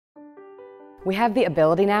We have the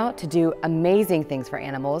ability now to do amazing things for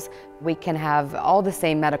animals. We can have all the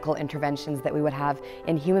same medical interventions that we would have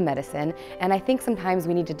in human medicine, and I think sometimes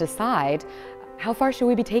we need to decide how far should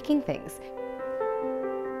we be taking things.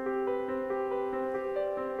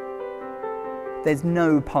 There's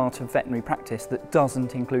no part of veterinary practice that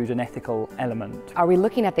doesn't include an ethical element. Are we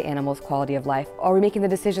looking at the animal's quality of life? Are we making the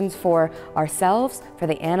decisions for ourselves, for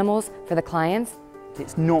the animals, for the clients?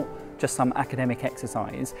 It's not just some academic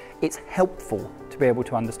exercise. It's helpful to be able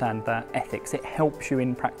to understand the ethics. It helps you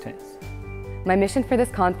in practice. My mission for this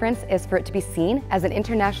conference is for it to be seen as an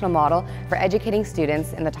international model for educating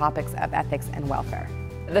students in the topics of ethics and welfare.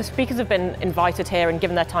 The speakers have been invited here and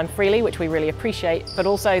given their time freely, which we really appreciate, but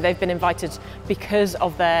also they've been invited because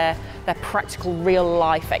of their practical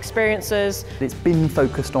real-life experiences. It's been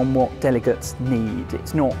focused on what delegates need.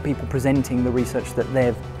 It's not people presenting the research that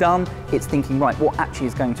they've done, it's thinking, right, what actually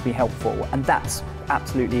is going to be helpful, and that's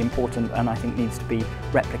absolutely important and I think needs to be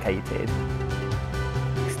replicated.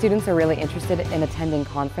 Students are really interested in attending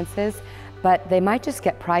conferences, but they might just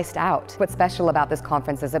get priced out. What's special about this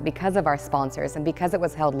conference is that because of our sponsors and because it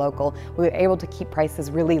was held local, we were able to keep prices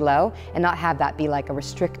really low and not have that be like a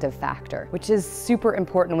restrictive factor, which is super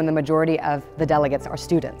important when the majority of the delegates are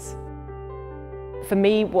students. For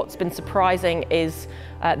me, what's been surprising is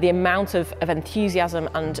the amount of enthusiasm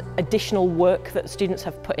and additional work that students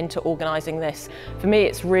have put into organising this. For me,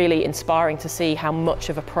 it's really inspiring to see how much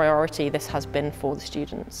of a priority this has been for the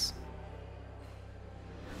students.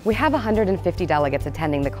 We have 150 delegates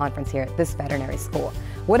attending the conference here at this veterinary school.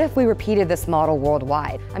 What if we repeated this model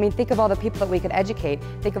worldwide? I mean, think of all the people that we could educate,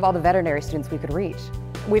 think of all the veterinary students we could reach.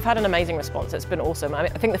 We've had an amazing response, it's been awesome. I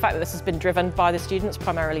think the fact that this has been driven by the students,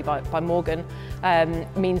 primarily by Morgan,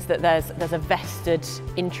 means that there's a vested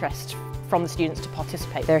interest from the students to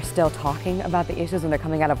participate. They're still talking about the issues when they're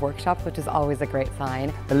coming out of workshops, which is always a great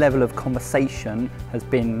sign. The level of conversation has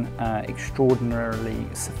been extraordinarily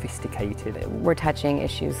sophisticated. We're touching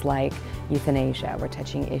issues like euthanasia, we're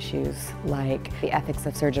touching issues like the ethics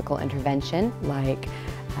of surgical intervention, like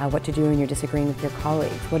what to do when you're disagreeing with your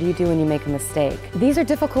colleagues, what do you do when you make a mistake. These are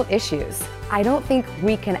difficult issues. I don't think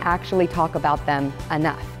we can actually talk about them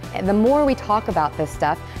enough. And the more we talk about this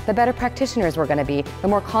stuff, the better practitioners we're going to be, the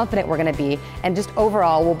more confident we're going to be, and just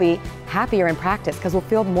overall we'll be happier in practice because we'll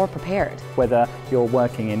feel more prepared. Whether you're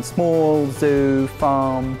working in small, zoo,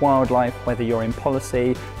 farm, wildlife, whether you're in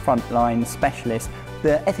policy, frontline, specialist,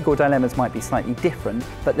 the ethical dilemmas might be slightly different,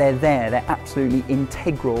 but they're there, they're absolutely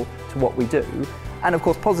integral to what we do. And of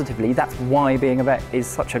course, positively, that's why being a vet is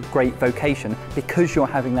such a great vocation, because you're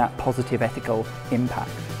having that positive ethical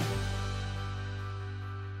impact.